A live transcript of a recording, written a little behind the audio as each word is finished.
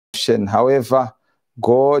option. However,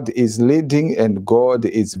 God is leading and God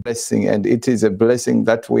is blessing, and it is a blessing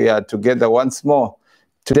that we are together once more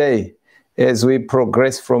today as we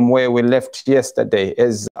progress from where we left yesterday.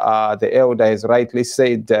 As the elder has rightly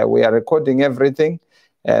said, we are recording everything,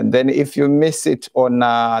 and then if you miss it on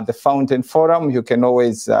the Fountain Forum, you can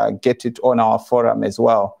always get it on our forum as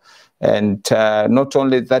well. And not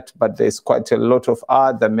only that, but there's quite a lot of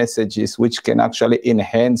other messages which can actually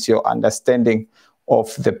enhance your understanding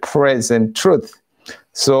of the present truth.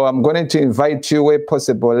 So I'm going to invite you where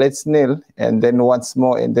possible. Let's kneel and then once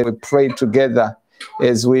more, and then we pray together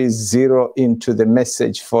as we zero into the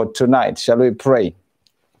message for tonight. Shall we pray?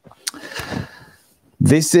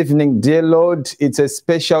 This evening, dear Lord, it's a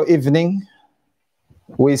special evening.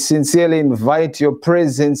 We sincerely invite your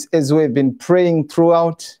presence as we've been praying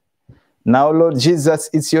throughout. Now, Lord Jesus,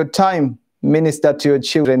 it's your time. Minister to your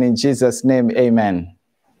children in Jesus' name, amen.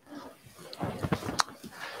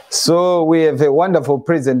 So we have a wonderful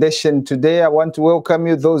presentation today. I want to welcome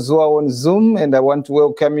you, those who are on Zoom, and I want to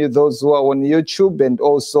welcome you, those who are on YouTube, and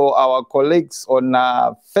also our colleagues on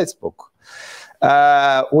Facebook.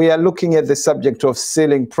 We are looking at the subject of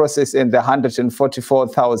sealing process and the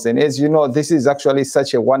 144,000. As you know, this is actually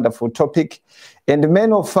such a wonderful topic. And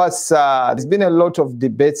many of us, there's been a lot of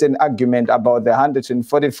debates and argument about the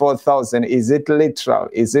 144,000. Is it literal?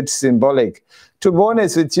 Is it symbolic? To be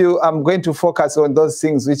honest with you, I'm going to focus on those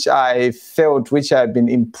things which I felt, which I've been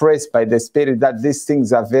impressed by the Spirit, that these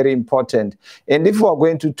things are very important. And if we're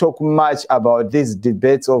going to talk much about these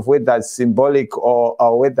debates of whether it's symbolic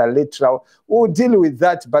or whether literal, we'll deal with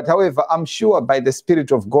that. But however, I'm sure by the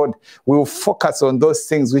Spirit of God, we'll focus on those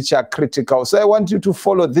things which are critical. So I want you to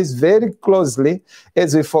follow this very closely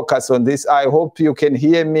as we focus on this. I hope you can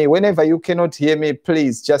hear me. Whenever you cannot hear me,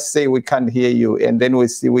 please just say we can't hear you, and then we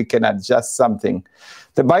see we can adjust something.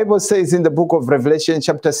 The Bible says in the book of Revelation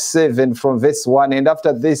chapter 7 from verse 1, and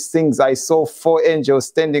after these things I saw 4 angels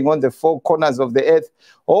standing on the 4 corners of the earth,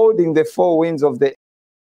 holding the 4 winds of the earth.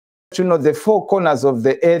 You know, the 4 corners of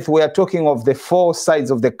the earth, we are talking of the 4 sides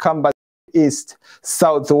of the canvas, east,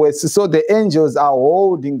 south, west. So the angels are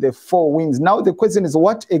holding the 4 winds. Now the question is,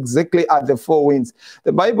 what exactly are the 4 winds?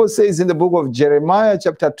 The Bible says in the book of Jeremiah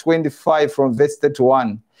chapter 25 from verse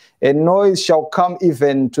 31, a noise shall come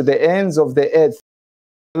even to the ends of the earth.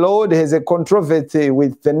 The Lord has a controversy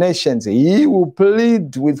with the nations. He will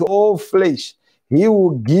plead with all flesh. He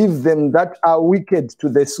will give them that are wicked to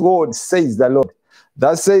the sword, says the Lord.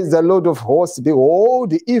 Thus says the Lord of hosts,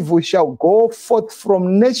 behold, evil shall go forth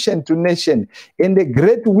from nation to nation, and a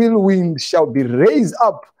great whirlwind shall be raised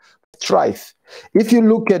up, strife. If you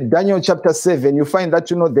look at Daniel chapter 7, you find that,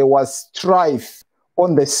 you know, there was strife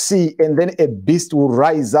on the sea, and then a beast will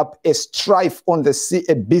rise up, a strife on the sea,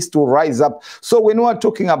 a beast will rise up. So when we are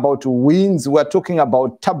talking about winds, we are talking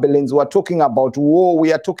about turbulence, we are talking about war,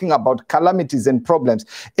 we are talking about calamities and problems.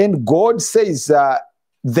 And God says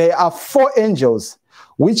there are 4 angels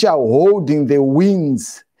which are holding the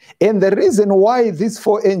winds. And the reason why these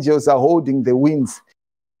 4 angels are holding the winds,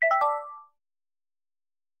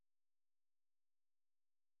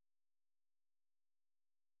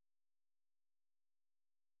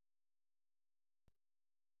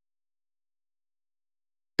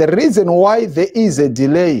 the reason why there is a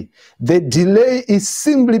delay, the delay is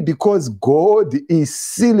simply because God is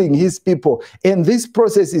sealing his people. And this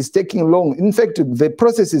process is taking long. In fact, the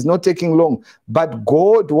process is not taking long, but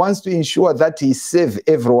God wants to ensure that he saves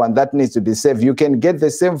everyone that needs to be saved. You can get the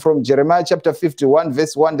same from Jeremiah chapter 51,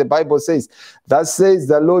 verse 1. The Bible says, thus says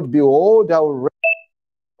the Lord, behold, I will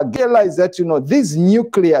realize that, you know, these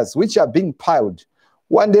nuclears which are being piled,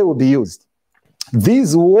 one day will be used.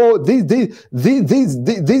 These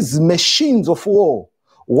machines of war,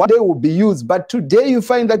 one day will be used. But today you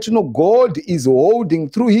find that, you know, God is holding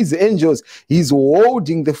through his angels, he's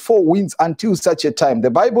holding the 4 winds until such a time. The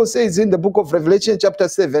Bible says in the book of Revelation chapter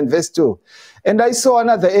 7 verse 2, and I saw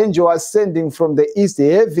another angel ascending from the east,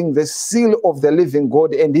 having the seal of the living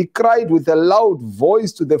God, and he cried with a loud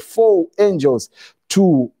voice to the 4 angels,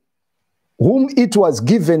 to whom it was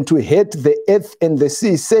given to hate the earth and the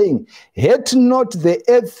sea, saying, hate not the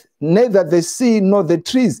earth, neither the sea, nor the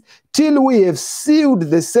trees, till we have sealed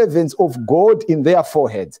the servants of God in their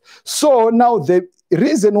foreheads. So now the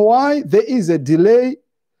reason why there is a delay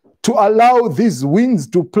to allow these winds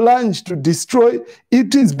to plunge, to destroy,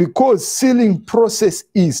 it is because sealing process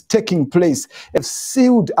is taking place. Have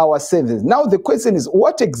sealed our servants. Now the question is,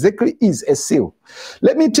 what exactly is a seal?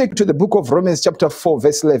 Let me take you to the book of Romans chapter 4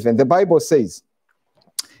 verse 11. The Bible says,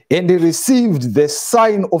 and he received the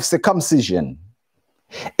sign of circumcision,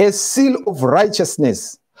 a seal of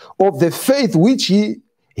righteousness, of the faith which he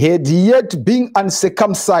had yet been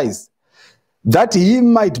uncircumcised, that he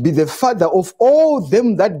might be the father of all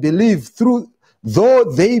them that believe through, though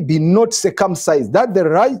they be not circumcised,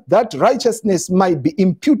 that righteousness might be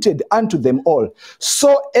imputed unto them all.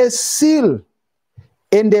 So a seal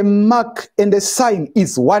and a mark and a sign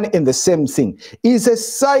is one and the same thing. It's a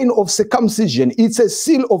sign of circumcision. It's a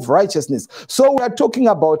seal of righteousness. So we are talking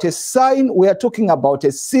about a sign. We are talking about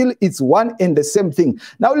a seal. It's one and the same thing.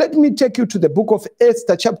 Now let me take you to the book of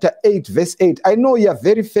Esther chapter 8 verse 8. I know you are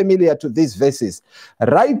very familiar to these verses.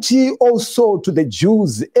 Write ye also to the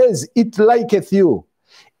Jews as it liketh you,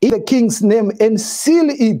 in the king's name, and seal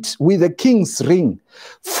it with the king's ring.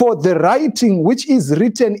 For the writing which is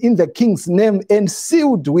written in the king's name and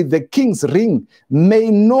sealed with the king's ring may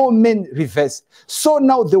no man reverse. So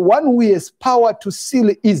now the one who has power to seal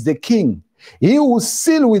is the king. He will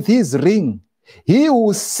seal with his ring. He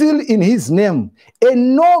will seal in his name.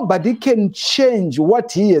 And nobody can change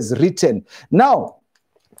what he has written. Now,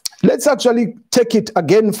 let's actually take it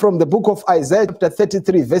again from the book of Isaiah chapter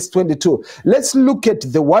 33 verse 22. Let's look at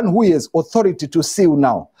the one who has authority to seal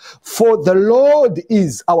now. For the Lord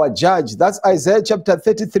is our judge. That's Isaiah chapter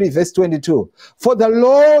 33 verse 22. For the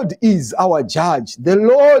Lord is our judge. The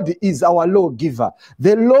Lord is our lawgiver.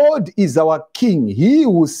 The Lord is our king. He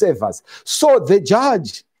will save us. So the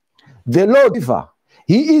judge, the lawgiver,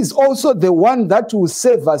 he is also the one that will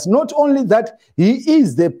save us. Not only that, he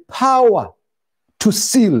is the power to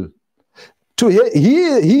seal.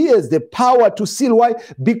 He has the power to seal. Why?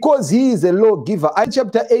 Because he is a lawgiver.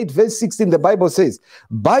 Chapter 8 verse 16, the Bible says,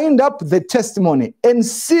 bind up the testimony and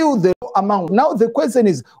seal the law among. Now the question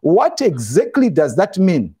is, what exactly does that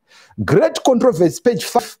mean? Great Controversy, page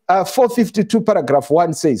 452, paragraph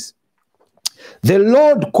 1 says, the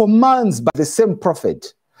Lord commands by the same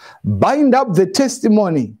prophet, bind up the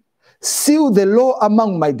testimony, seal the law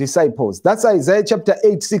among my disciples. That's Isaiah chapter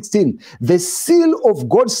 8, 16. The seal of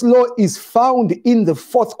God's law is found in the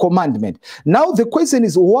fourth commandment. Now the question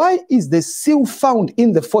is, why is the seal found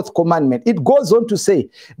in the fourth commandment? It goes on to say,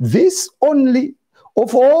 this only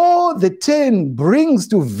of all the 10 brings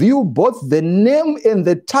to view both the name and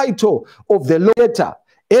the title of the letter.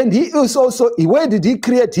 And he is also, where did he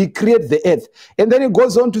create? He created the earth. And then it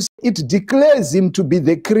goes on to say, it declares him to be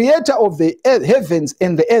the creator of the earth, heavens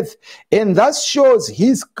and the earth. And thus shows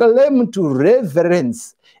his claim to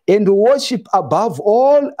reverence and worship above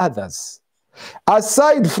all others.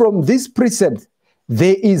 Aside from this precept,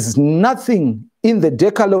 there is nothing in the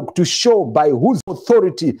Decalogue to show by whose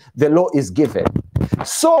authority the law is given.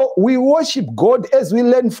 So we worship God, as we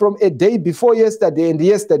learned from a day before yesterday and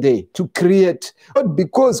yesterday, to create, not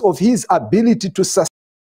because of his ability to sustain.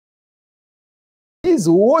 His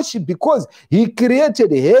worship because he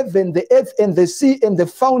created heaven, the earth, and the sea, and the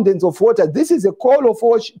fountains of water. This is a call of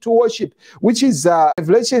worship, to worship, which is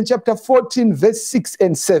Revelation chapter 14, verse 6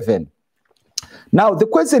 and 7. Now, the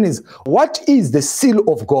question is, what is the seal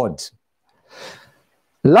of God?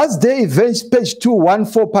 Last day events, page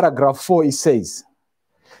 214, paragraph 4, it says,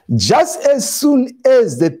 just as soon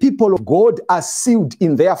as the people of God are sealed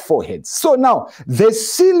in their foreheads. So now, the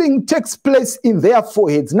sealing takes place in their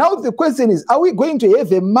foreheads. Now the question is, are we going to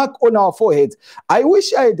have a mark on our foreheads? I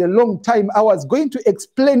wish I had a long time. I was going to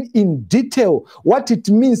explain in detail what it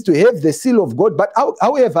means to have the seal of God. But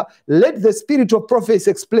however, let the spirit of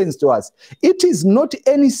prophecy explain to us. It is not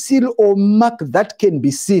any seal or mark that can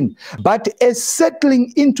be seen, but a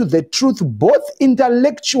settling into the truth, both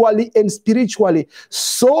intellectually and spiritually,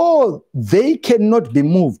 so they cannot be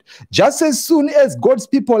moved. Just as soon as God's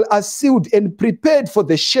people are sealed and prepared for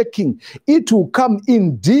the shaking, it will come.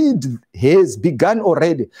 Indeed, has begun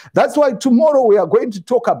already. That's why tomorrow we are going to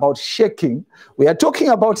talk about shaking. We are talking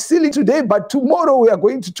about sealing today, but tomorrow we are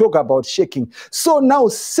going to talk about shaking. So now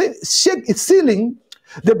sealing,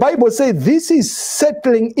 the Bible says this is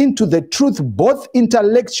settling into the truth, both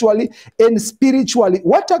intellectually and spiritually.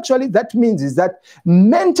 What actually that means is that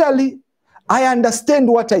mentally, I understand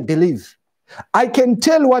what I believe. I can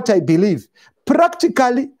tell what I believe.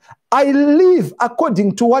 Practically, I live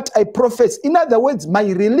according to what I profess. In other words, my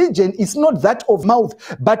religion is not that of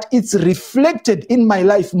mouth, but it's reflected in my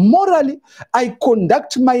life. Morally, I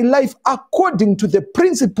conduct my life according to the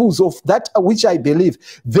principles of that which I believe.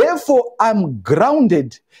 Therefore, I'm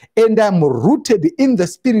grounded and I'm rooted in the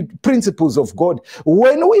spirit principles of God.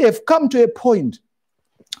 When we have come to a point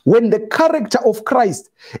when the character of Christ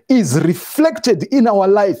is reflected in our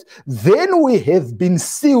life, then we have been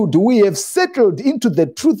sealed. We have settled into the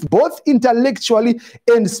truth, both intellectually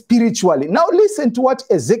and spiritually. Now listen to what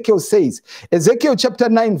Ezekiel says. Ezekiel chapter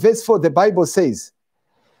 9, verse 4, the Bible says,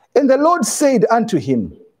 and the Lord said unto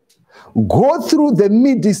him, go through the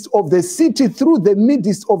midst of the city, through the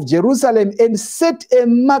midst of Jerusalem, and set a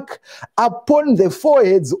mark upon the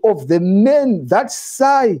foreheads of the men that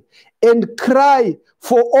sigh and cry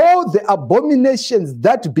for all the abominations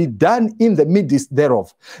that be done in the midst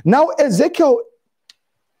thereof. Now Ezekiel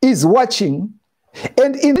is watching,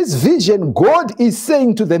 and in this vision, God is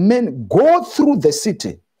saying to the men, go through the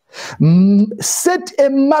city, set a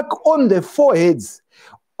mark on the foreheads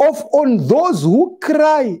on those who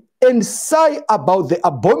cry and sigh about the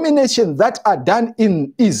abomination that are done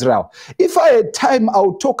in Israel. If I had time,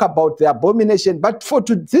 I'll talk about the abomination, but for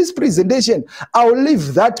this presentation, I'll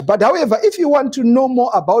leave that. But however, if you want to know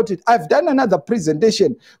more about it, I've done another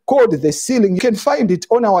presentation called The Sealing. You can find it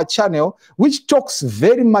on our channel, which talks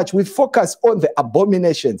very much, we focus on the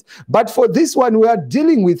abominations. But for this one, we are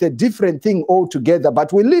dealing with a different thing altogether,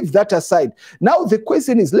 but we leave that aside. Now the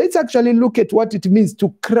question is, let's actually look at what it means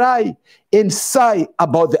to cry and sigh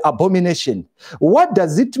about the abomination. What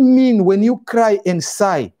does it mean when you cry and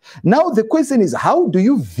sigh? Now the question is, how do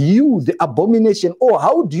you view the abomination, or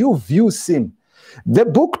how do you view sin? The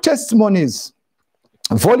book Testimonies,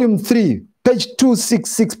 volume 3, page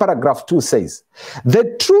 266, paragraph 2 says,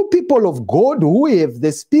 the true people of God who have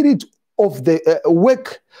the spirit of the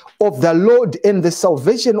work of the Lord and the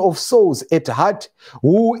salvation of souls at heart,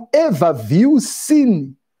 whoever views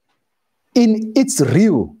sin in its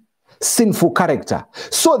real sinful character.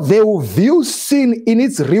 So they will view sin in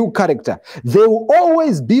its real character. They will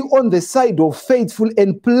always be on the side of faithful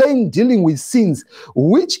and plain dealing with sins,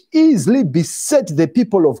 which easily beset the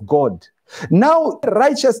people of God. Now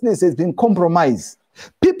righteousness has been compromised.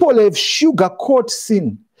 People have sugarcoat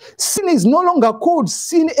sin. Sin is no longer called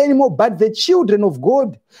sin anymore, but the children of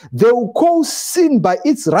God, they will call sin by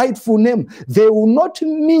its rightful name. They will not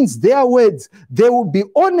mince their words. They will be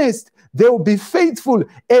honest. They will be faithful,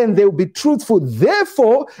 and they will be truthful.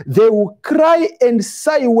 Therefore, they will cry and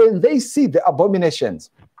sigh when they see the abominations.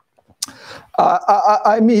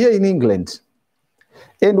 I'm here in England.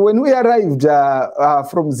 And when we arrived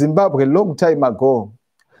from Zimbabwe a long time ago,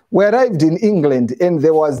 we arrived in England, and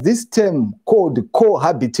there was this term called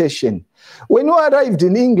cohabitation. When we arrived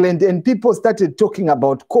in England and people started talking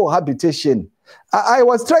about cohabitation, I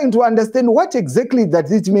was trying to understand what exactly that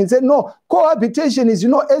it means. And no, cohabitation is,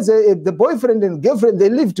 as the boyfriend and girlfriend, they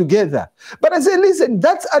live together. But I said, listen,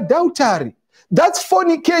 that's adultery. That's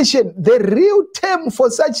fornication. The real term for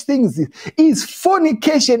such things is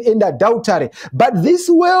fornication and adultery. But this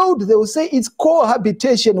world, they will say it's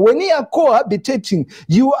cohabitation. When you are cohabitating,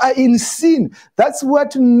 you are in sin. That's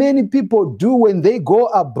what many people do when they go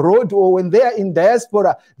abroad or when they are in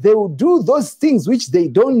diaspora. They will do those things which they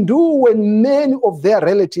don't do when many of their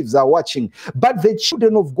relatives are watching. But the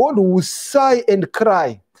children of God will sigh and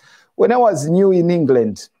cry. When I was new in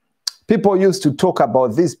England, people used to talk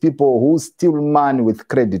about these people who steal money with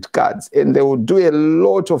credit cards, and they will do a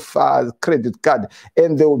lot of credit card,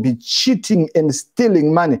 and they will be cheating and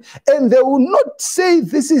stealing money. And they will not say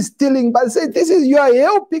this is stealing, but say this is, you are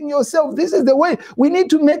helping yourself. This is the way we need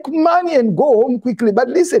to make money and go home quickly. But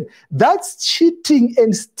listen, that's cheating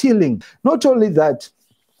and stealing. Not only that,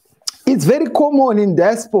 it's very common in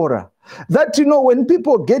diaspora that, when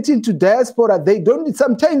people get into diaspora,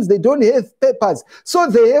 sometimes they don't have papers, so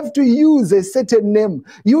they have to use a certain name.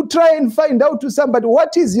 You try and find out to somebody,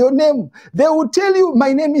 what is your name? They will tell you,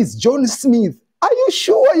 my name is John Smith. Are you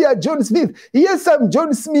sure you're John Smith? Yes, I'm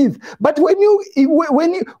John Smith. But when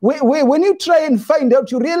you try and find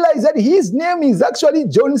out, you realize that his name is actually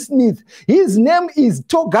John Smith. His name is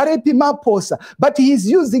Togarepi Maposa, but he's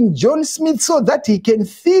using John Smith so that he can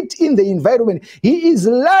fit in the environment. He is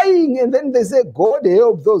lying, and then they say, God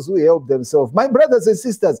help those who help themselves. My brothers and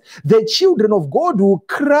sisters, the children of God will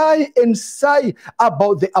cry and sigh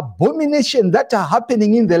about the abomination that are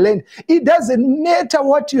happening in the land. It doesn't matter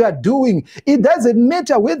what you are doing. It doesn't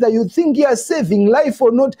matter whether you think you are saving life or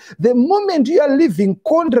not. The moment you are living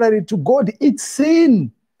contrary to God, it's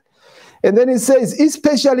sin. And then it says,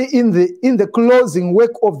 especially in the closing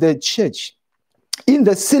work of the church, in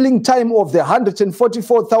the sealing time of the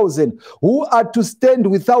 144,000 who are to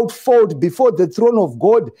stand without fault before the throne of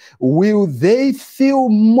God, will they feel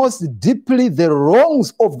most deeply the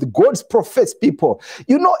wrongs of the God's professed people?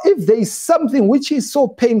 If there is something which is so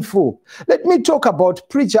painful, let me talk about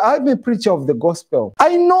preacher. I'm a preacher of the gospel.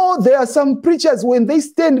 I know there are some preachers, when they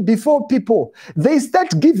stand before people, they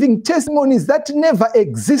start giving testimonies that never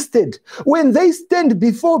existed. When they stand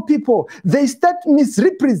before people, they start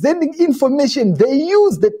misrepresenting information. They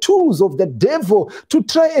use the tools of the devil to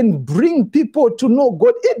try and bring people to know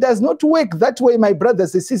God. It does not work that way, my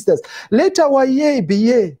brothers and sisters. Let our yea be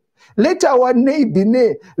yea Let our nay be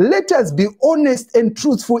nay. Let us be honest and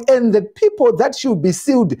truthful. And the people that should be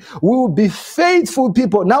sealed will be faithful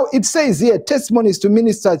people. Now it says here, testimonies to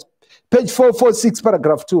ministers, page 446,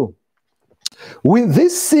 paragraph 2. Will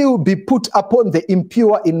this seal be put upon the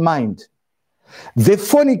impure in mind, the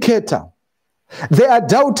fornicator, the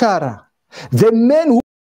adulterer, the man who...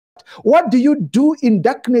 What do you do in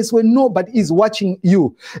darkness when nobody is watching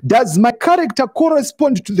you? Does my character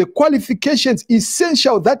correspond to the qualifications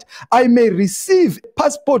essential that I may receive a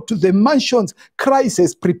passport to the mansions Christ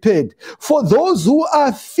has prepared? For those who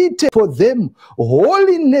are fitted for them,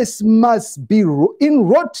 holiness must be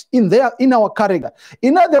enwrought in our character.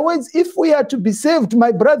 In other words, if we are to be saved,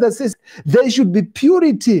 my brother says, there should be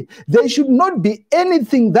purity. There should not be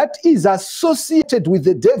anything that is associated with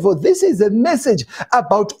the devil. This is a message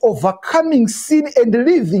about overcoming sin and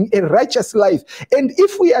living a righteous life. And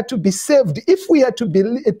if we are to be saved, if we are to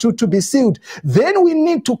be sealed, then we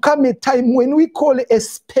need to come a time when we call a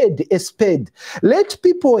spade a spade. Let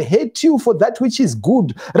people hate you for that which is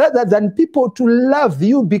good, rather than people to love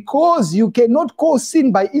you because you cannot call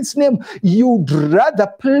sin by its name. You'd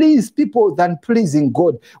rather please people than pleasing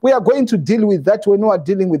God. We are going to deal with that when we are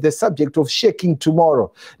dealing with the subject of shaking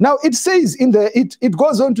tomorrow. Now it says it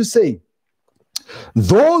goes on to say,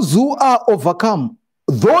 those who are overcome,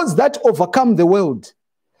 those that overcome the world,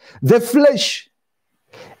 the flesh,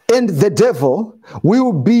 and the devil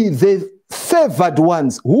will be the favored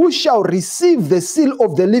ones who shall receive the seal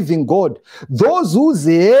of the living God. Those whose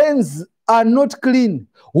hands are not clean,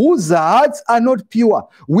 whose hearts are not pure,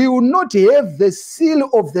 will not have the seal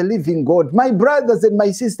of the living God. My brothers and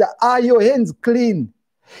my sisters, are your hands clean?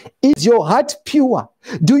 Is your heart pure?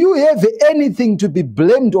 Do you have anything to be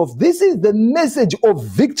blamed of? This is the message of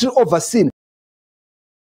victory over sin.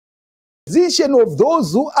 Position of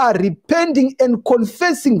those who are repenting and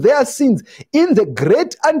confessing their sins in the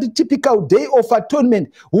great and typical day of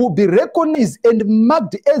atonement will be recognized and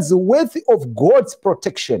marked as worthy of God's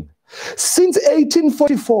protection. Since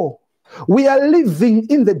 1844, we are living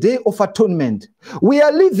in the day of atonement. We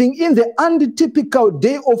are living in the untypical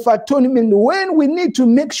day of atonement when we need to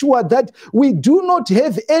make sure that we do not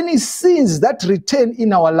have any sins that return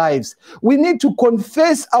in our lives. We need to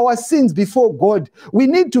confess our sins before God. We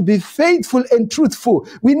need to be faithful and truthful.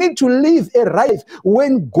 We need to live a life.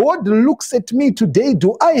 When God looks at me today,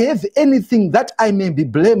 do I have anything that I may be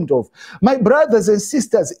blamed of? My brothers and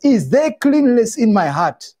sisters, is there cleanness in my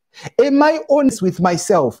heart? Am I honest with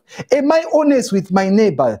myself? Am I honest with my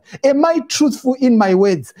neighbor? Am I truthful in my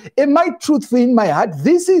words? Am I truthful in my heart?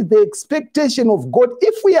 This is the expectation of God.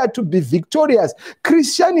 If we are to be victorious,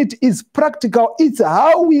 Christianity is practical. It's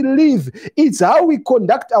how we live. It's how we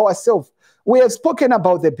conduct ourselves. We have spoken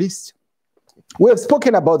about the beast. We have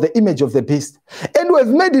spoken about the image of the beast, and we have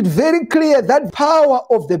made it very clear that power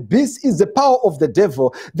of the beast is the power of the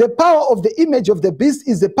devil. The power of the image of the beast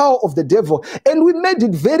is the power of the devil. And we made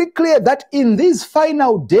it very clear that in these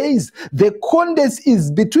final days, the contest is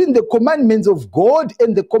between the commandments of God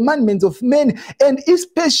and the commandments of men, and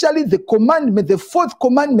especially the commandment, the fourth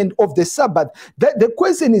commandment of the Sabbath. The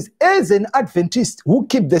question is, as an Adventist who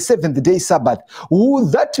keep the seventh-day Sabbath, will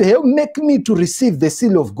that help make me to receive the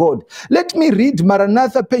seal of God? Let me read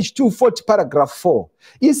Maranatha, page 240, paragraph 4.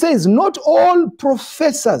 He says, not all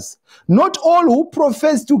professors, not all who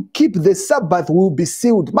profess to keep the Sabbath will be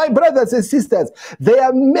sealed. My brothers and sisters, there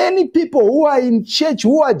are many people who are in church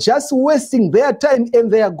who are just wasting their time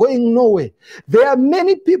and they are going nowhere. There are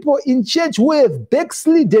many people in church who have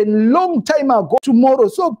backslidden long time ago tomorrow.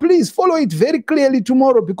 So please follow it very clearly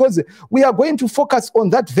tomorrow, because we are going to focus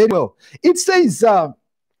on that very well. It says,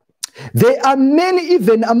 there are many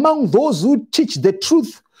even among those who teach the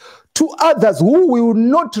truth to others who will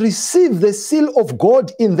not receive the seal of God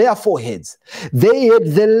in their foreheads. They had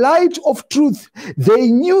the light of truth. They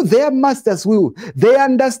knew their master's will. They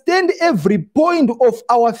understand every point of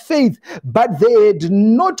our faith, but they had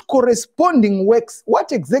not corresponding works.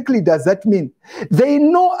 What exactly does that mean? They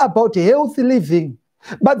know about healthy living,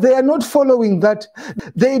 but they are not following that.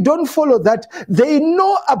 They don't follow that. They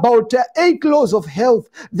know about 8 laws of health.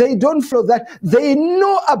 They don't follow that. They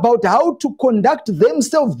know about how to conduct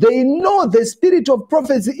themselves. They know the spirit of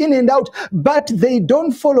prophecy in and out, but they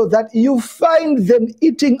don't follow that. You find them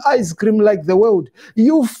eating ice cream like the world.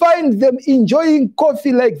 You find them enjoying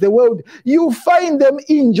coffee like the world. You find them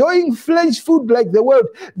enjoying flesh food like the world.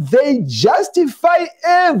 They justify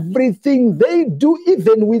everything they do,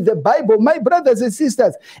 even with the Bible. My brothers and sisters,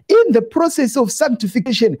 sisters, in the process of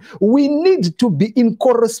sanctification, we need to be in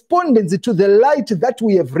correspondence to the light that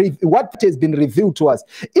we have what has been revealed to us.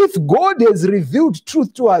 If God has revealed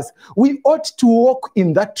truth to us, we ought to walk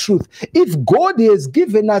in that truth. If God has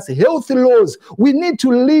given us healthy laws, we need to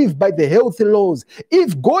live by the healthy laws.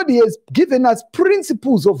 If God has given us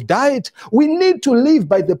principles of diet, we need to live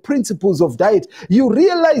by the principles of diet. You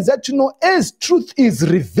realize that, as truth is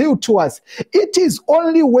revealed to us, it is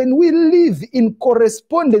only when we live in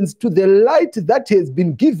correspondence to the light that has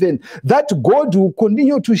been given that God will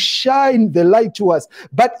continue to shine the light to us.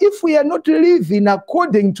 But if we are not living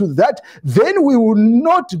according to that, then we will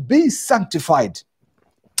not be sanctified.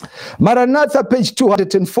 Maranatha, page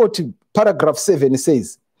 240, paragraph 7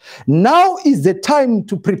 says, now is the time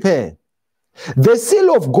to prepare. The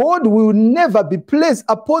seal of God will never be placed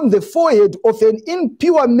upon the forehead of an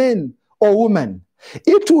impure man or woman.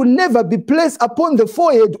 It will never be placed upon the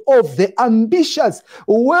forehead of the ambitious,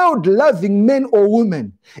 world-loving man or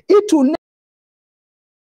woman. It will never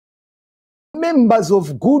be members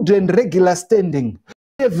of good and regular standing.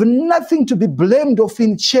 We have nothing to be blamed of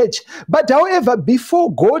in church. But however,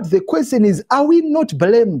 before God, the question is, are we not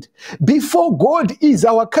blamed? Before God, is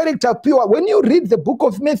our character pure? When you read the book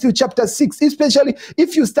of Matthew chapter 6, especially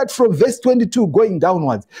if you start from verse 22 going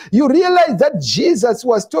downwards, you realize that Jesus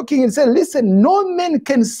was talking and said, listen, no man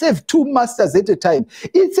can serve two masters at a time.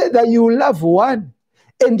 It said that you love one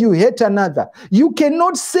and you hate another. You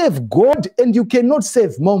cannot serve God and you cannot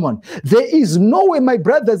serve Mammon. There is no way, my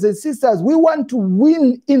brothers and sisters, we want to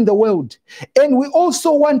win in the world and we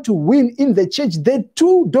also want to win in the church. The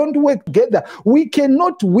two don't work together. We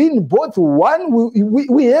cannot win both. One,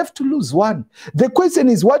 we have to lose one. The question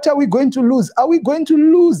is, what are we going to lose? Are we going to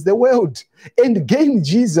lose the world and gain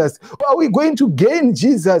Jesus? Or are we going to gain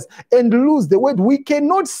Jesus and lose the world? We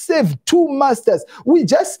cannot serve two masters. We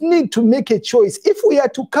just need to make a choice. If we are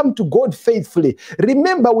to come to God faithfully,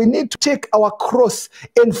 remember we need to take our cross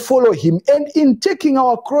and follow him. And in taking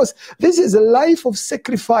our cross, this is a life of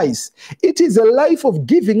sacrifice. It is a life of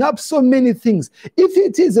giving up so many things. If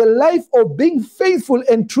it is a life of being faithful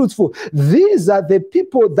and truthful, these are the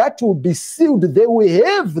people that will be sealed. They will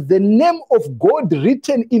have the name of God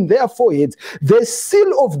written in their foreheads. The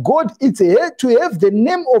seal of God is to have the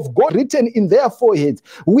name of God written in their foreheads.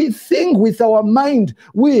 We think with our mind.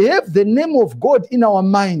 We have the name of God in our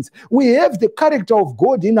minds. We have the character of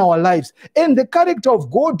God in our lives. And the character of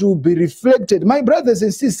God will be reflected. My brothers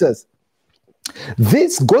and sisters,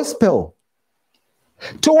 this gospel,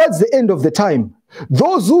 towards the end of the time,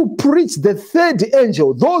 those who preach the third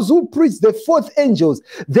angel, those who preach the fourth angels,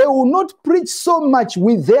 they will not preach so much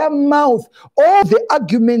with their mouth. All the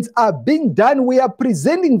arguments are being done. We are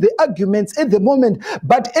presenting the arguments at the moment.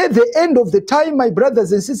 But at the end of the time, my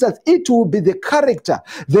brothers and sisters, it will be the character.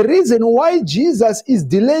 The reason why Jesus is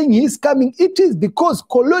delaying his coming, it is because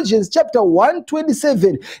Colossians chapter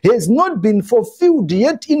 1:27 has not been fulfilled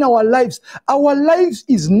yet in our lives. Our lives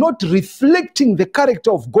is not reflecting the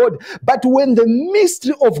character of God. But when the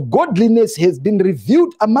mystery of godliness has been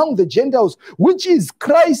revealed among the Gentiles, which is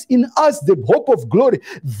Christ in us, the hope of glory,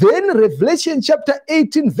 then Revelation chapter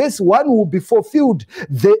 18 verse 1 will be fulfilled.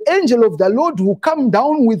 The angel of the Lord will come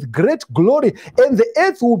down with great glory, and the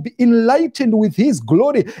earth will be enlightened with his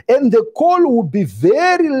glory, and the call will be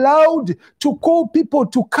very loud to call people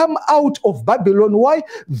to come out of Babylon. Why?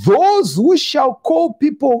 Those who shall call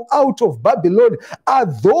people out of Babylon are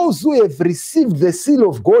those who have received the seal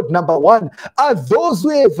of God, number one, are those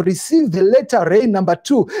who have received the latter rain, number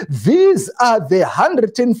two. These are the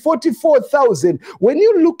 144,000. When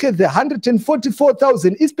you look at the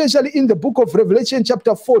 144,000, especially in the book of Revelation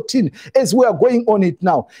chapter 14, as we are going on it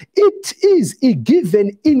now, it is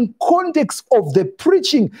given in context of the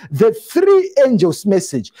preaching the three angels'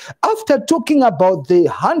 message. After talking about the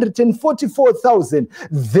 144,000,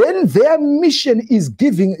 then their mission is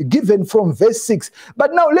given from verse 6.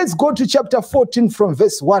 But now let's go to chapter 14 from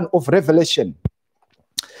verse 1 of Revelation.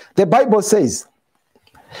 The Bible says,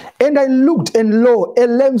 and I looked, and lo, a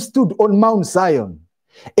lamb stood on Mount Zion,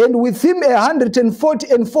 and with him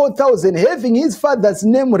 144,000, having his father's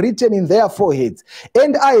name written in their foreheads.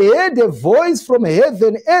 And I heard a voice from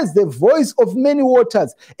heaven as the voice of many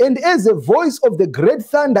waters, and as the voice of the great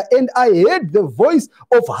thunder. And I heard the voice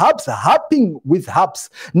of harps harping with harps.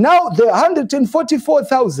 Now the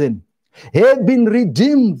 144,000 have been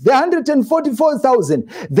redeemed. The 144,000,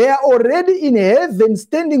 they are already in heaven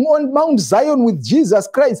standing on Mount Zion with Jesus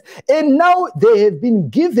Christ. And now they have been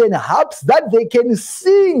given harps that they can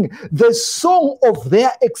sing the song of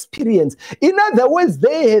their experience. In other words,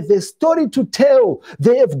 they have a story to tell.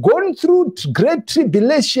 They have gone through great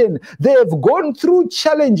tribulation. They have gone through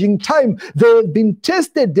challenging time. They have been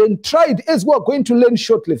tested and tried, as we are going to learn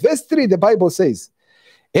shortly. Verse 3, the Bible says,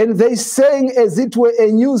 and they sang as it were a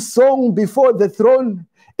new song before the throne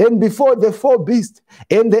and before the four beasts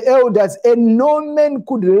and the elders, and no man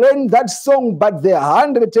could learn that song but the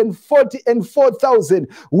 144,000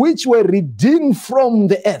 which were redeemed from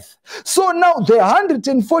the earth. So now the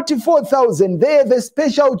 144,000, they have a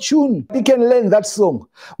special tune. They can learn that song.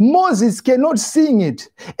 Moses cannot sing it.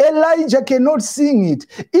 Elijah cannot sing it.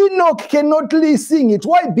 Enoch cannot sing it.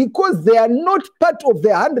 Why? Because they are not part of the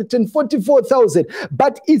 144,000,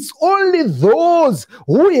 but it's only those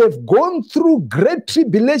who have gone through great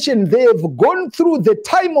tribulation. They have gone through the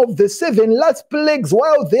time of the 7 last plagues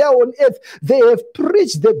while they are on earth. They have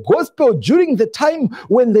preached the gospel during the time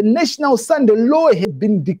when the national Sunday law had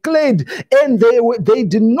been declared, and they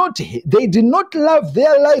did not love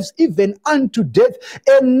their lives even unto death.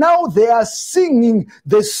 And now they are singing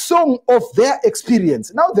the song of their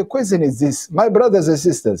experience. Now the question is this, my brothers and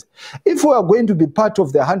sisters, if we are going to be part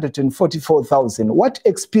of the 144,000, what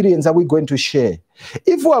experience are we going to share?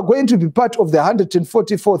 If we are going to be part of the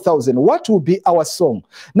 144,000, what will be our song?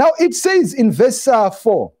 Now it says in verse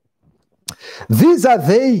 4, these are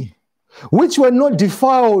they which were not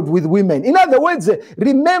defiled with women. In other words,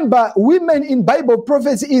 remember, women in Bible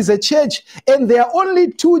prophecy is a church, and there are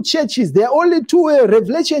only 2 churches. There are only 2,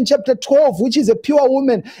 Revelation chapter 12, which is a pure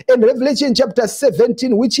woman, and Revelation chapter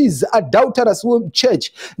 17, which is adulterous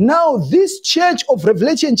church. Now, this church of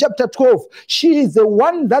Revelation chapter 12, she is the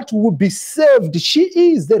one that will be saved. She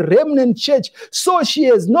is the remnant church, so she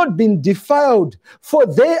has not been defiled, for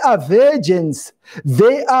they are virgins.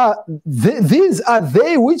 These are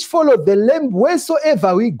they which follow the Lamb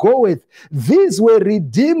wheresoever we goeth. These were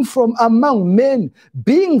redeemed from among men,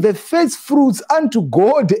 being the first fruits unto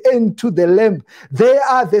God and to the Lamb. They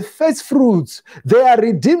are the first fruits. They are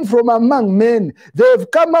redeemed from among men. They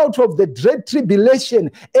have come out of the dread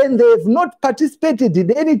tribulation, and they have not participated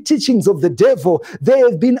in any teachings of the devil. They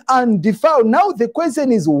have been undefiled. Now the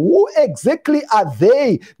question is, who exactly are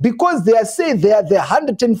they? Because they are saying they are the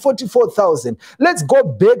 144,000. Let's go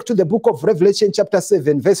back to the book of Revelation chapter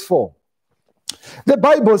 7, verse 4. The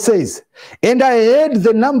Bible says, and I heard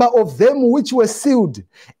the number of them which were sealed,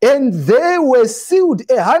 and they were sealed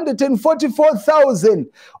 144,000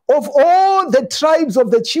 of all the tribes of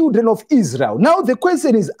the children of Israel. Now the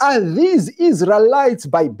question is, are these Israelites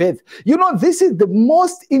by birth? You know, this is the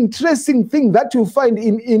most interesting thing that you find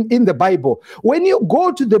in the Bible. When you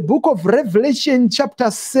go to the book of Revelation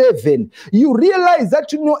chapter 7, you realize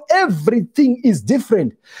that, you know, everything is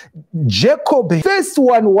different. Jacob, first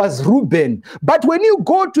one was Reuben. But when you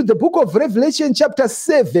go to the book of Revelation chapter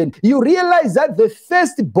 7, you realize that the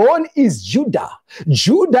firstborn is Judah.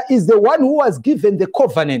 Judah is the one who was given the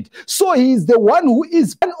covenant. So he is the one who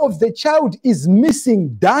is, one of the child is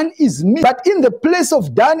missing. Dan is missing. But in the place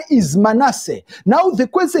of Dan is Manasseh. Now the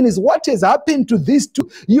question is, what has happened to these two?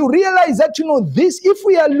 You realize that, you know, this, if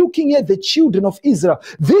we are looking at the children of Israel,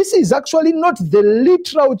 this is actually not the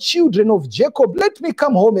literal children of Jacob. Let me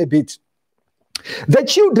come home a bit. The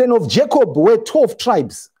children of Jacob were 12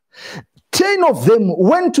 tribes. 10 of them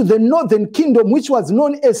went to the northern kingdom, which was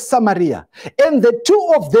known as Samaria. And the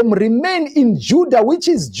 2 of them remain in Judah, which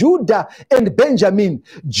is Judah and Benjamin.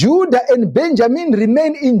 Judah and Benjamin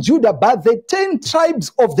remain in Judah, but the 10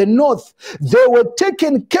 tribes of the north, they were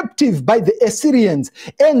taken captive by the Assyrians.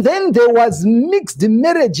 And then there was mixed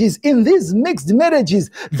marriages. In these mixed marriages,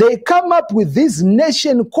 they come up with this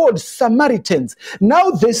nation called Samaritans.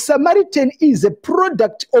 Now the Samaritan is a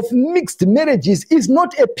product of mixed marriages, is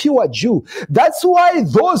not a pure Jew. That's why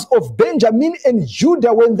those of Benjamin and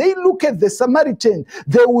Judah, when they look at the Samaritan,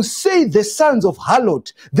 they will say the sons of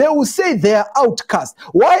harlot. They will say they are outcasts.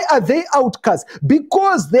 Why are they outcasts?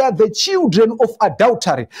 Because they are the children of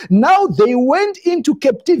adultery. Now they went into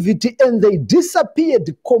captivity and they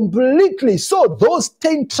disappeared completely. So those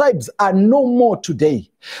 10 tribes are no more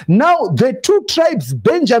today. Now the 2 tribes,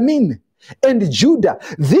 Benjamin and Judah,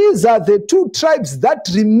 these are the 2 tribes that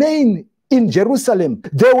remain in Jerusalem.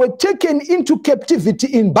 They were taken into captivity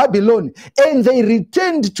in Babylon and they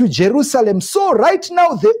returned to Jerusalem. So right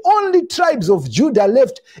now the only tribes of Judah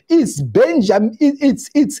left is Benjamin. It's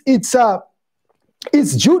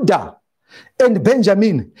Judah and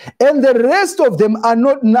Benjamin, and the rest of them are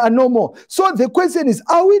no more. So the question is,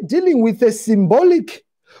 are we dealing with a symbolic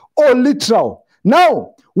or literal.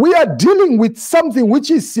 Now, we are dealing with something which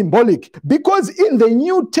is symbolic, because in the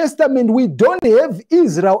New Testament, we don't have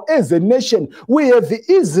Israel as a nation. We have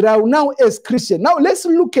Israel now as Christian. Now, let's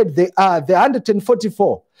look at the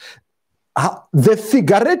 144, the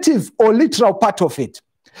figurative or literal part of it.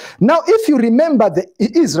 Now, if you remember the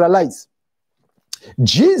Israelites,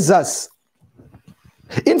 Jesus,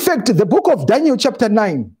 in fact, the book of Daniel chapter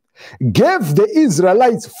 9, gave the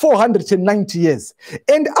Israelites 490 years.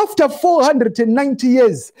 And after 490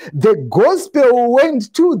 years, the gospel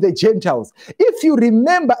went to the Gentiles. If you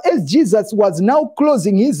remember, as Jesus was now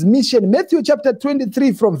closing his mission, Matthew chapter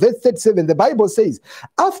 23 from verse 37, the Bible says,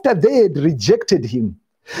 after they had rejected him,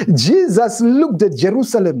 Jesus looked at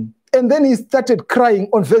Jerusalem, and then he started crying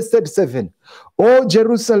on verse 37, "Oh,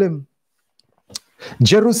 Jerusalem,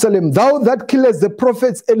 Jerusalem, thou that killest the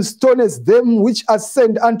prophets and stonest them which are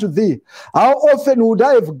sent unto thee, how often would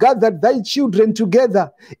I have gathered thy children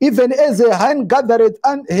together, even as a hen gathereth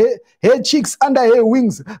her chicks under her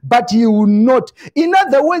wings, but ye will not." In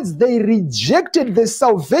other words, they rejected the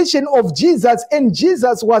salvation of Jesus, and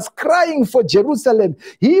Jesus was crying for Jerusalem.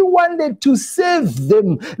 He wanted to save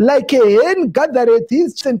them like a hen gathereth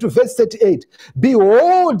his children, to verse 38.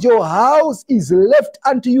 "Behold, your house is left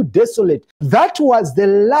unto you desolate." That was the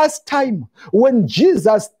last time when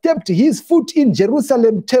Jesus stepped his foot in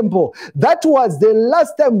Jerusalem temple. That was the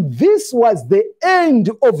last time. This was the end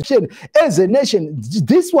of as a nation.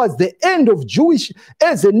 This was the end of Jewish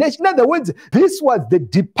as a nation. In other words, this was the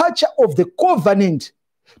departure of the covenant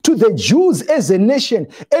to the Jews as a nation.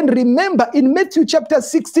 And remember, in Matthew chapter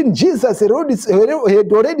 16, Jesus had already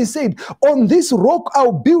said, "On this rock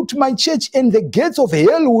I'll build my church, and the gates of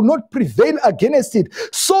hell will not prevail against it."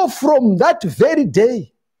 So from that very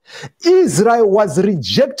day, Israel was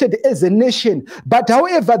rejected as a nation, but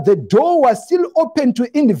however, the door was still open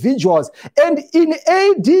to individuals. And in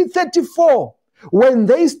AD 34, when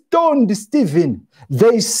they stoned Stephen,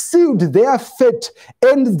 they sealed their fate,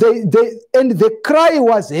 and the cry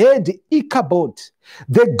was heard, "Ichabod,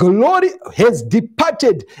 the glory has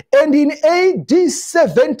departed." And in AD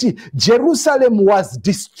 70, Jerusalem was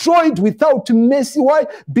destroyed without mercy. Why?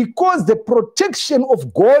 Because the protection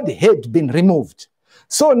of God had been removed.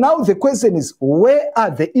 So now the question is, where are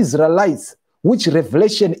the Israelites, which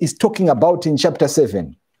Revelation is talking about in chapter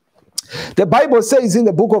 7? The Bible says in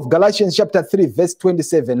the book of Galatians chapter 3 verse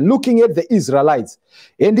 27, looking at the Israelites,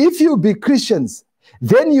 "And if you be Christians,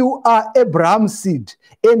 then you are Abraham's seed,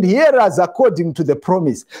 and hearers according to the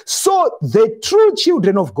promise." So the true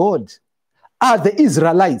children of God are the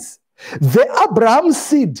Israelites. The Abraham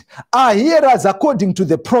seed are hearers according to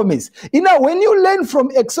the promise. When you learn from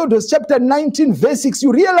Exodus chapter 19 verse 6,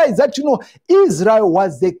 you realize that, Israel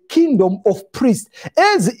was the kingdom of priests.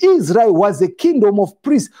 As Israel was the kingdom of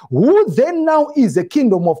priests, who then now is the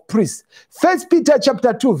kingdom of priests? 1 Peter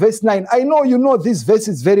chapter 2 verse 9. I know you know these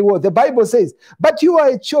verses very well. The Bible says, "But you are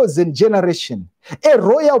a chosen generation, a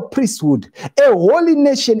royal priesthood, a holy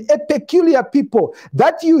nation, a peculiar people,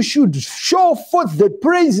 that you should show forth the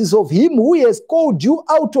praises of him who has called you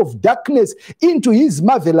out of darkness into his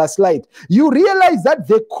marvelous light." You realize that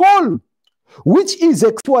the call which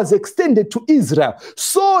was extended to Israel.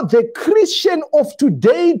 So the Christian of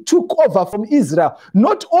today took over from Israel.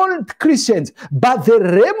 Not all Christians, but the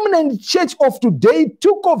remnant church of today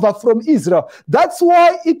took over from Israel. That's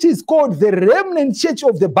why it is called the remnant church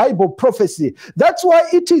of the Bible prophecy. That's why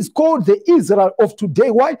it is called the Israel of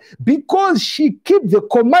today. Why? Because she kept the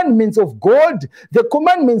commandments of God, the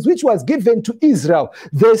commandments which was given to Israel.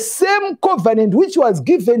 The same covenant which was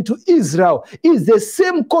given to Israel is the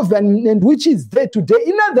same covenant which is there today.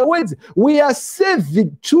 In other words, we are saved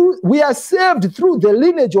through the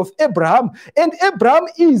lineage of Abraham, and Abraham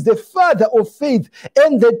is the father of faith,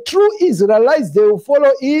 and the true Israelites, they will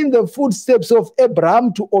follow in the footsteps of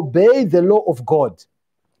Abraham to obey the law of God.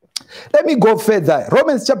 Let me go further.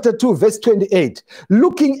 Romans chapter 2 verse 28,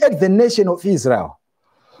 looking at the nation of Israel.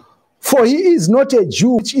 "For he is not a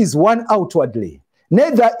Jew which is one outwardly,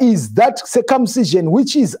 neither is that circumcision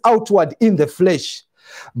which is outward in the flesh,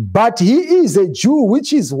 but he is a Jew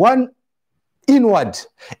which is one inward,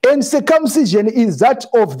 and circumcision is that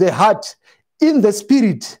of the heart, in the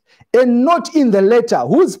spirit, and not in the letter,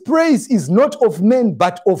 whose praise is not of men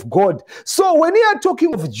but of God." So when we are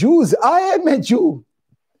talking of Jews, I am a Jew.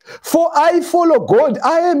 For I follow God,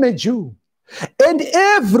 I am a Jew. And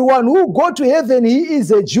everyone who go to heaven, he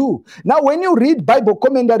is a Jew. Now when you read Bible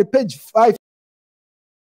commentary, page 5,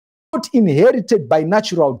 not inherited by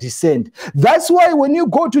natural descent. That's why when you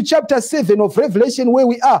go to chapter 7 of Revelation, where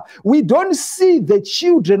we are, we don't see the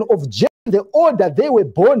children of the order they were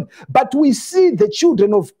born, but we see the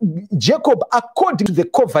children of Jacob according to the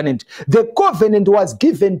covenant. The covenant was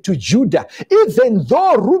given to Judah, even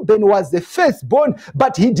though Reuben was the firstborn,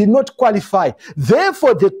 but he did not qualify.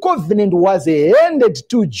 Therefore, the covenant was handed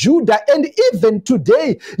to Judah, and even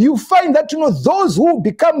today, you find that those who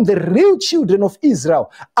become the real children of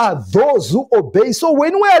Israel are those who obey. So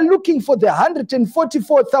when we are looking for the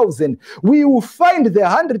 144,000, we will find the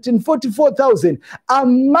 144,000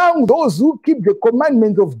 among those who keep the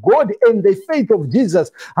commandments of God and the faith of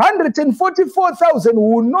Jesus. 144,000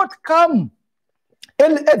 will not come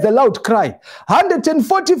at the loud cry.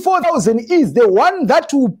 144,000 is the one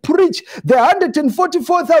that will preach. The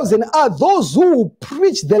 144,000 are those who will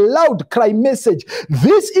preach the loud cry message.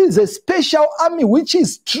 This is a special army which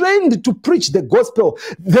is trained to preach the gospel.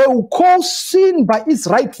 They will call sin by its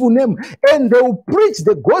rightful name, and they will preach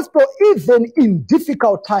the gospel even in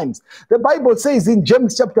difficult times. The Bible says in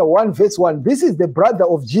James chapter 1 verse 1, this is the brother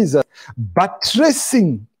of Jesus, but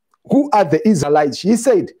tracing who are the Israelites. He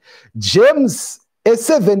said, James, a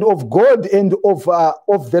servant of God and of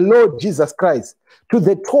the Lord Jesus Christ, to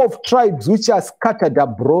the 12 tribes which are scattered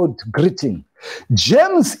abroad, greeting.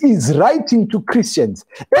 James is writing to Christians.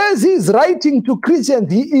 As he is writing to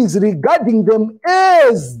Christians, he is regarding them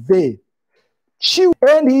as the children,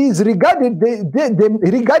 and he is regarding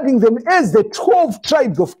them as the 12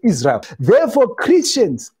 tribes of Israel. Therefore,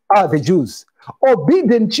 Christians are the Jews.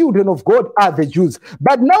 Obedient children of God are the Jews.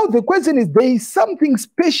 But now the question is, there is something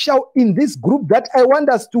special in this group that I want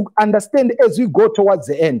us to understand as we go towards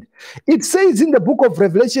the end. It says in the book of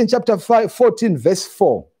Revelation chapter 14 verse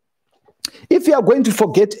 4, if you are going to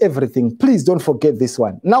forget everything, please don't forget this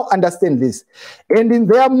one. Now understand this. And in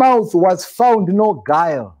their mouth was found no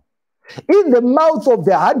guile. In the mouth of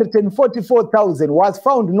the 144,000 was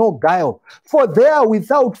found no guile, for they are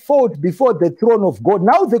without fault before the throne of God.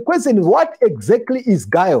 Now the question is, what exactly is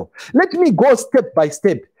guile? Let me go step by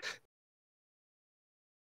step.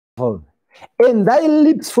 And thy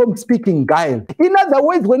lips from speaking guile. In other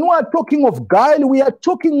words, when we are talking of guile, we are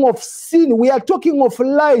talking of sin, we are talking of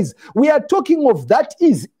lies, we are talking of that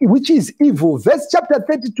which is evil. Verse chapter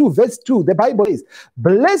 32, verse 2, the Bible says,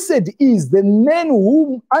 blessed is the man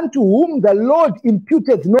unto whom the Lord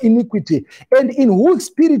imputeth no iniquity, and in whose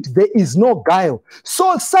spirit there is no guile.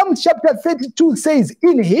 So Psalm chapter 32 says,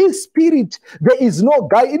 in his spirit there is no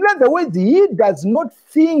guile. In other words, he does not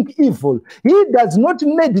think evil. He does not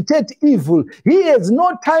meditate evil. He has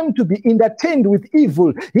no time to be entertained with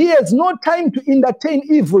evil. He has no time to entertain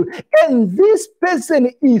evil. And this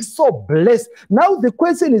person is so blessed. Now the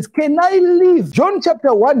question is, can I live? John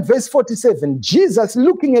chapter 1 verse 47, Jesus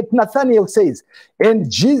looking at Nathanael says, and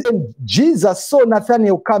Jesus saw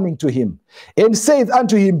Nathanael coming to him and saith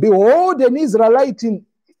unto him, behold, an Israelite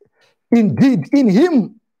indeed, in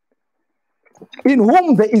him in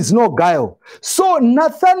whom there is no guile. So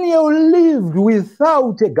Nathanael lived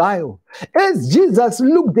without a guile. As Jesus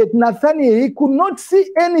looked at Nathanael, he could not see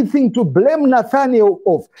anything to blame Nathanael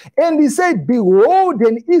of. And he said, behold,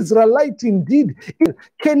 an Israelite indeed.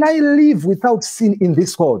 Can I live without sin in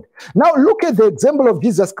this world? Now look at the example of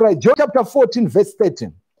Jesus Christ. John chapter 14 verse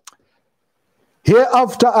 13.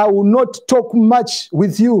 Hereafter I will not talk much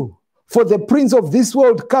with you, for the prince of this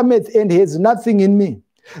world cometh and has nothing in me.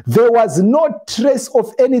 There was no trace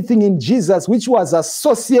of anything in Jesus which was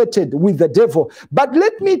associated with the devil. But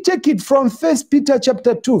let me take it from 1 Peter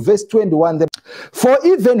chapter 2 verse 21. For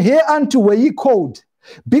even hereunto were ye called,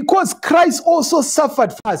 because Christ also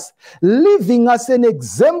suffered for us, leaving us an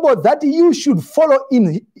example that you should follow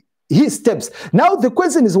in his steps. Now the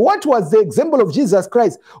question is, what was the example of Jesus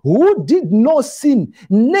Christ, who did no sin,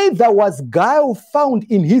 neither was guile found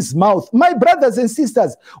in his mouth? My brothers and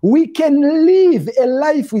sisters, we can live a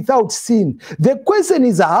life without sin. The question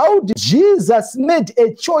is, how did Jesus made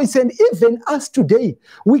a choice? And even us today,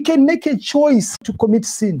 we can make a choice to commit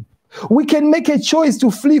sin. We can make a choice to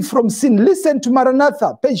flee from sin. Listen to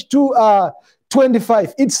Maranatha, page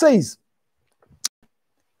 225. It says,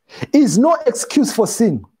 is no excuse for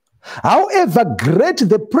sin, however great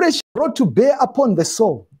the pressure brought to bear upon the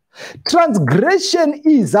soul. Transgression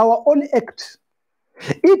is our own act.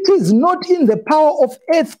 It is not in the power of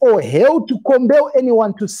earth or hell to compel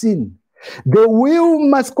anyone to sin. The will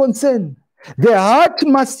must consent. The heart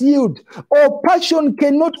must yield. Or passion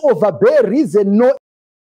cannot overbear reason, nor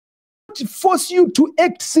force you to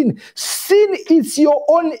act sin. Sin is your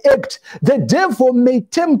own act. The devil may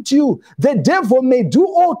tempt you. The devil may do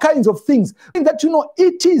all kinds of things. That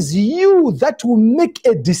it is you that will make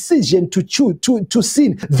a decision to choose to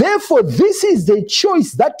sin. Therefore, this is the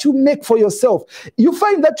choice that you make for yourself. You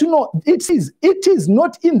find that it is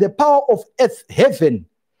not in the power of earth, heaven,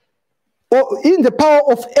 or in the power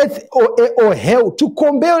of earth or hell to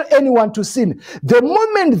compel anyone to sin. The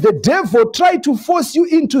moment the devil tries to force you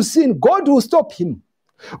into sin, God will stop him.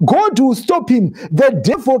 God will stop him. The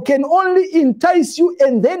devil can only entice you,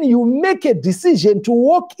 and then you make a decision to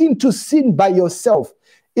walk into sin by yourself.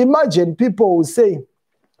 Imagine people will say,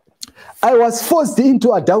 I was forced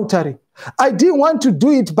into adultery. I didn't want to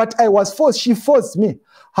do it, but I was forced. She forced me.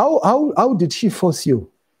 How did she force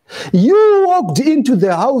you? You walked into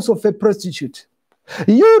the house of a prostitute.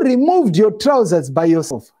 You removed your trousers by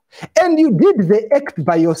yourself. And you did the act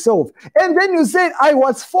by yourself. And then you said, I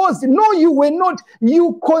was forced. No, you were not.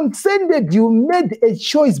 You consented. You made a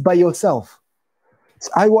choice by yourself.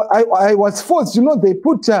 I was forced. You know, they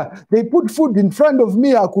put food in front of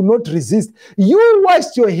me. I could not resist. You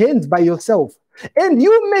washed your hands by yourself. And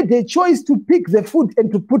you made a choice to pick the food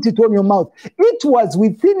and to put it on your mouth. It was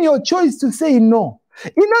within your choice to say no.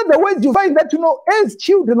 In other words, you find that, you know, as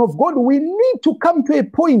children of God, we need to come to a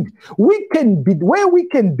point where we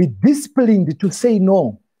can be disciplined to say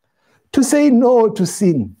no to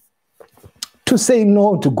sin, to say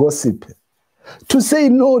no to gossip, to say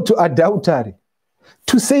no to adultery,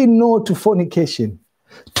 to say no to fornication,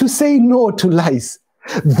 to say no to lies.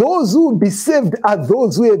 Those who will be saved are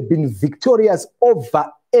those who have been victorious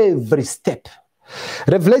over every step.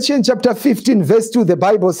 Revelation chapter 15 verse 2, the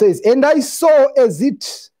Bible says, and I saw as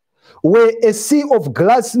it were a sea of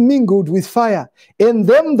glass mingled with fire, and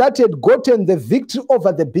them that had gotten the victory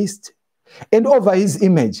over the beast, and over his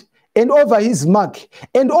image, and over his mark,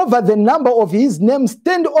 and over the number of his name,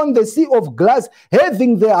 stand on the sea of glass,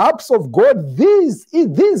 having the harps of God. These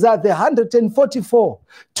are the 144,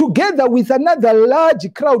 together with another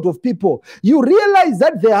large crowd of people. You realize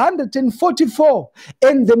that the 144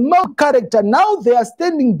 and the male character, now they are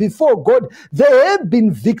standing before God. They have been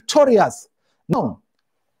victorious. Now,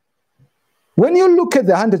 when you look at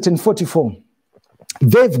the 144,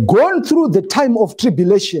 they've gone through the time of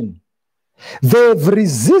tribulation. They've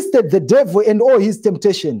resisted the devil and all his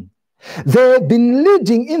temptation. They have been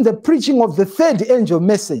leading in the preaching of the third angel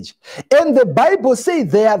message. And the Bible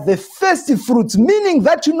says they are the first fruits, meaning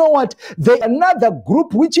that, you know what, they are another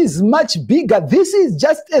group which is much bigger. This is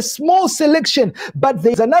just a small selection, but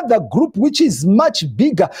there's another group which is much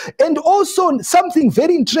bigger. And also something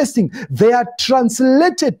very interesting, they are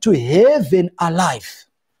translated to heaven alive.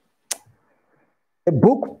 A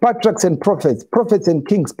book, Patriarchs and Prophets, Prophets and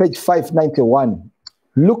Kings, page 591.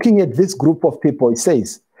 Looking at this group of people, it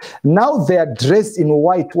says, now they are dressed in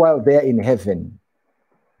white while they are in heaven,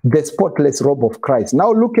 the spotless robe of Christ.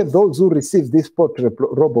 Now look at those who receive this spotless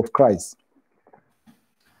robe of Christ.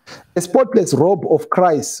 The spotless robe of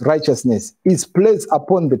Christ's righteousness is placed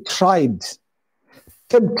upon the tried,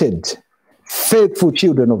 tempted, faithful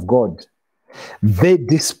children of God. The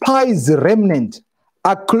despised remnant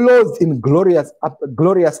are clothed in glorious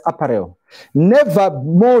apparel, never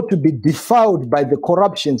more to be defiled by the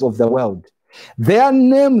corruptions of the world. Their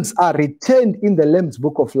names are written in the Lamb's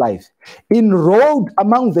book of life, enrolled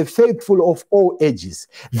among the faithful of all ages.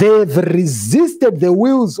 They have resisted the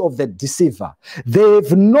wills of the deceiver. They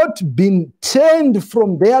have not been turned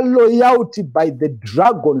from their loyalty by the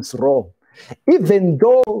dragon's roar. Even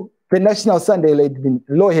though the National Sunday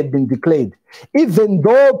law had been declared, even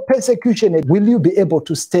though persecution, will you be able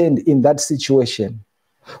to stand in that situation?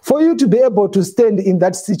 For you to be able to stand in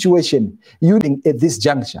that situation, you at this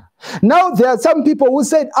juncture. Now, there are some people who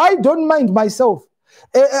said, I don't mind myself.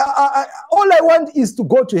 All I want is to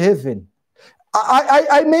go to heaven.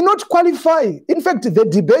 I may not qualify. In fact, the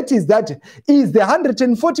debate is that, is the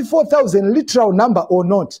 144,000 literal number or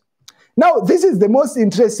not? Now, this is the most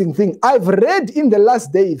interesting thing. I've read in the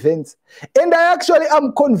last day events, and I actually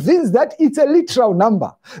am convinced that it's a literal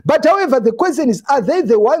number. But however, the question is, are they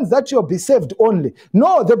the ones that you'll be saved only?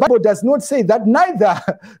 No, the Bible does not say that, neither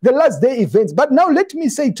the last day events. But now let me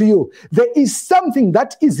say to you, there is something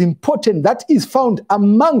that is important that is found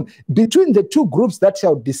between the two groups that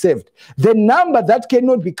shall be saved. The number that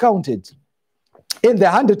cannot be counted in the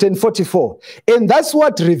 144. And that's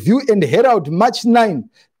what Review and Herald, March 9,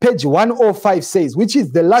 page 105 says, which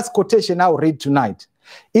is the last quotation I'll read tonight.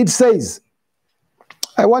 It says,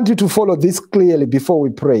 I want you to follow this clearly before we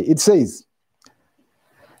pray. It says,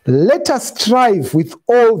 let us strive with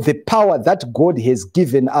all the power that God has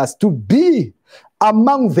given us to be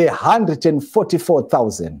among the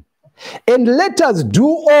 144,000. And let us do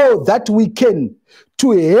all that we can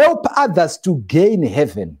to help others to gain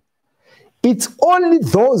heaven. It's only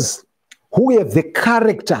those who have the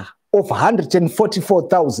character of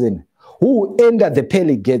 144,000 who enter the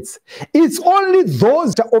pearly gates. It's only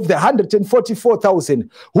those of the 144,000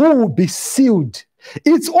 who will be sealed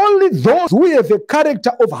It's only those who have a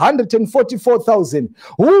character of 144,000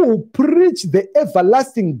 who will preach the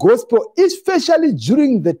everlasting gospel, especially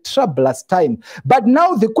during the troublous time. But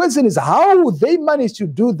now the question is, how will they manage to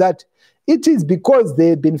do that? It is because they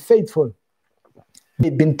have been faithful,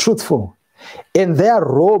 they've been truthful, and their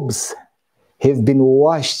robes have been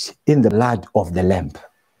washed in the blood of the Lamb.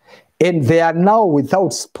 And they are now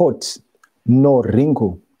without spot, nor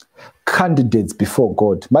wrinkle, candidates before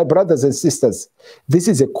God. My brothers and sisters, this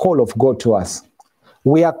is a call of God to us.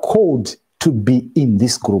 We are called to be in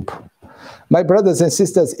this group. My brothers and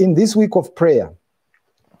sisters, in this week of prayer,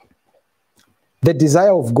 the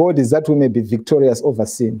desire of God is that we may be victorious over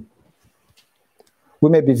sin. We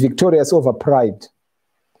may be victorious over pride.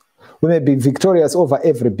 We may be victorious over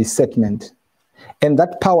every besetment. And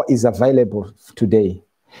that power is available today.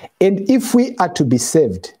 And if we are to be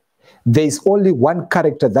saved, there is only one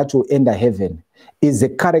character that will enter heaven, is the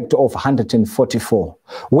character of 144.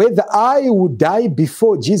 Whether I will die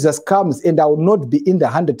before Jesus comes and I will not be in the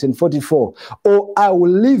 144, or I will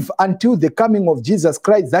live until the coming of Jesus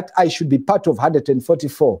Christ that I should be part of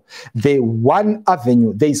 144, there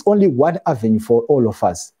is only one avenue for all of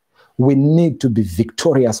us. We need to be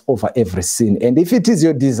victorious over every sin. And if it is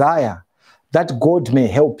your desire that God may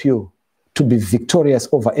help you to be victorious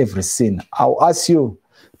over every sin, I'll ask you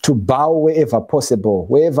to bow wherever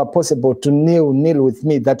possible to kneel with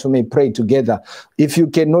me that we may pray together. If you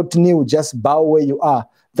cannot kneel, just bow where you are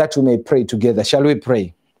that we may pray together. Shall we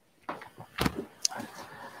pray?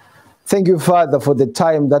 Thank you, Father, for the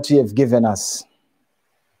time that you have given us.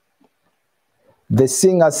 The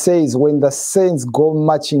singer says, when the saints go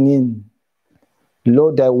marching in,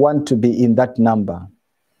 Lord, I want to be in that number.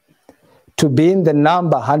 To be in the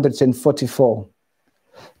number 144.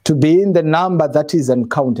 To be in the number that is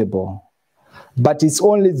uncountable. But it's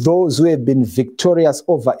only those who have been victorious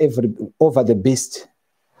over the beast,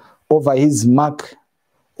 over his mark,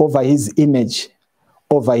 over his image,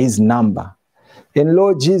 over his number. And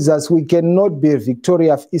Lord Jesus, we cannot be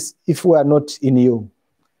victorious if we are not in you.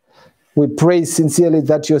 We pray sincerely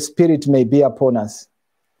that your spirit may be upon us,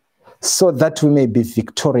 so that we may be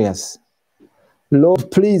victorious. Lord,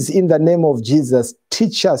 please, in the name of Jesus,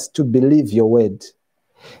 teach us to believe your word.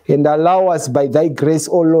 And allow us by thy grace,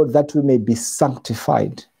 O Lord, that we may be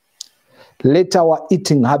sanctified. Let our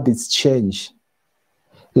eating habits change.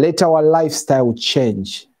 Let our lifestyle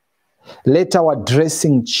change. Let our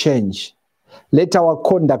dressing change. Let our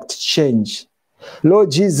conduct change.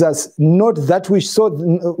 Lord Jesus, not that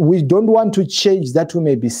we don't want to change that we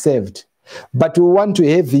may be saved, but we want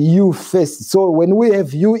to have you first. So when we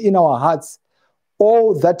have you in our hearts,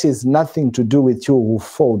 all that is nothing to do with you will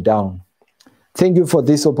fall down. Thank you for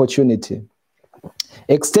this opportunity.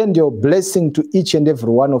 Extend your blessing to each and every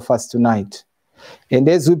one of us tonight. And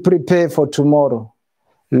as we prepare for tomorrow,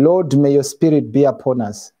 Lord, may your spirit be upon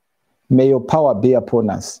us. May your power be upon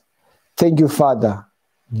us. Thank you, Father.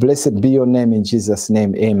 Blessed be your name in Jesus'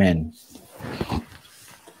 name. Amen.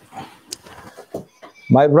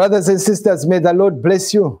 My brothers and sisters, may the Lord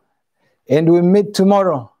bless you. And we meet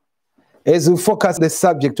tomorrow as we focus on the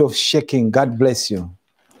subject of shaking. God bless you.